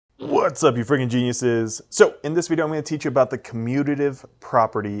What's up, you freaking geniuses? So in this video, I'm going to teach you about the commutative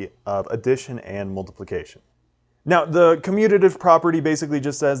property of addition and multiplication. Now, the commutative property basically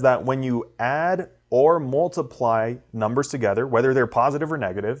just says that when you add or multiply numbers together, whether they're positive or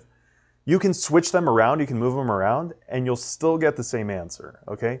negative, you can switch them around, you can move them around, and you'll still get the same answer,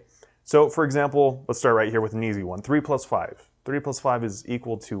 okay? So for example, let's start right here with an easy one, 3 plus 5. 3 plus 5 is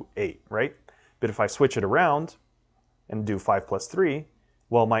equal to 8, right? But if I switch it around and do 5 plus 3,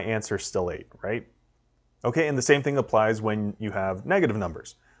 well, my answer is still 8, right? Okay, and the same thing applies when you have negative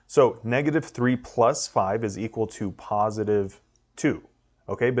numbers. So negative 3 plus 5 is equal to positive 2.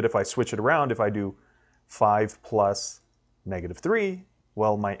 Okay, but if I switch it around, if I do 5 plus negative 3,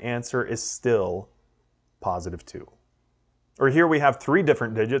 well, my answer is still positive 2. Or here we have three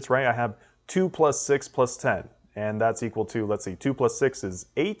different digits, right? I have 2 plus 6 plus 10, and that's equal to, let's see, 2 plus 6 is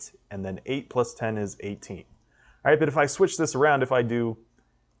 8, and then 8 plus 10 is 18. All right, but if I switch this around, if I do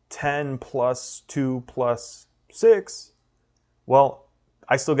 10 plus 2 plus 6, well,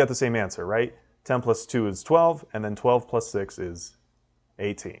 I still get the same answer, right? 10 plus 2 is 12, and then 12 plus 6 is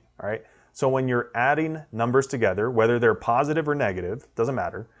 18, all right? So when you're adding numbers together, whether they're positive or negative, doesn't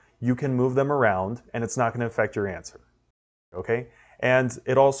matter, you can move them around and it's not going to affect your answer, okay? And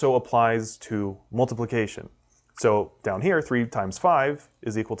it also applies to multiplication. So down here, 3 times 5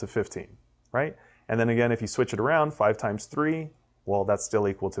 is equal to 15, right? And then again, if you switch it around, 5 times 3, well, that's still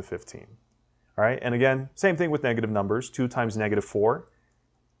equal to 15. All right, and again, same thing with negative numbers. 2 times negative 4,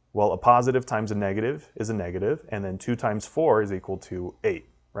 well, a positive times a negative is a negative, and then 2 times 4 is equal to 8,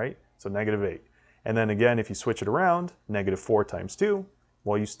 right? So negative 8. And then again, if you switch it around, negative 4 times 2,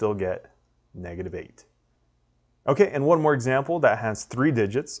 well, you still get negative 8. Okay, and one more example that has 3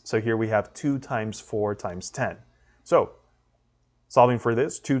 digits. So here we have 2 times 4 times 10. So solving for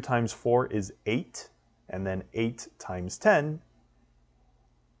this, 2 times 4 is 8, and then 8 times 10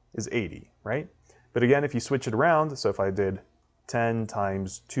 is 80, right? But again, if you switch it around, so if I did 10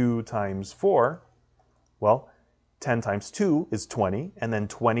 times 2 times 4, well, 10 times 2 is 20, and then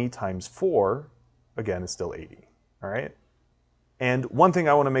 20 times 4, again, is still 80, all right? And one thing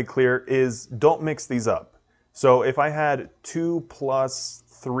I want to make clear is don't mix these up. So if I had 2 plus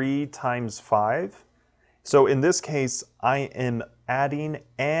 3 times 5, so in this case, I am adding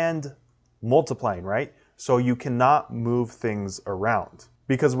and multiplying, right? So you cannot move things around,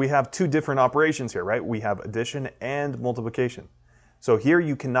 because we have two different operations here, right? We have addition and multiplication. So here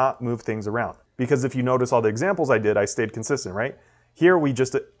you cannot move things around, because if you notice all the examples I did, I stayed consistent, right? Here we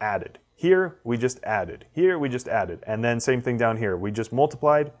just added. Here we just added. Here we just added. And then same thing down here. We just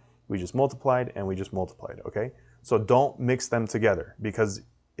multiplied, we just multiplied, and we just multiplied, okay? So don't mix them together, because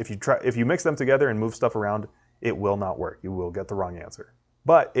if you mix them together and move stuff around, it will not work. You will get the wrong answer.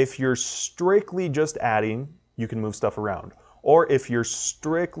 But if you're strictly just adding, you can move stuff around. Or if you're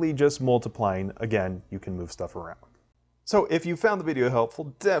strictly just multiplying, again, you can move stuff around. So if you found the video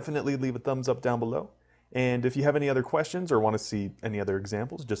helpful, definitely leave a thumbs up down below. And if you have any other questions or want to see any other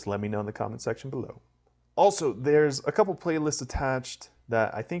examples, just let me know in the comment section below. Also, there's a couple playlists attached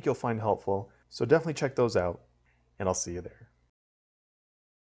that I think you'll find helpful, so definitely check those out, and I'll see you there.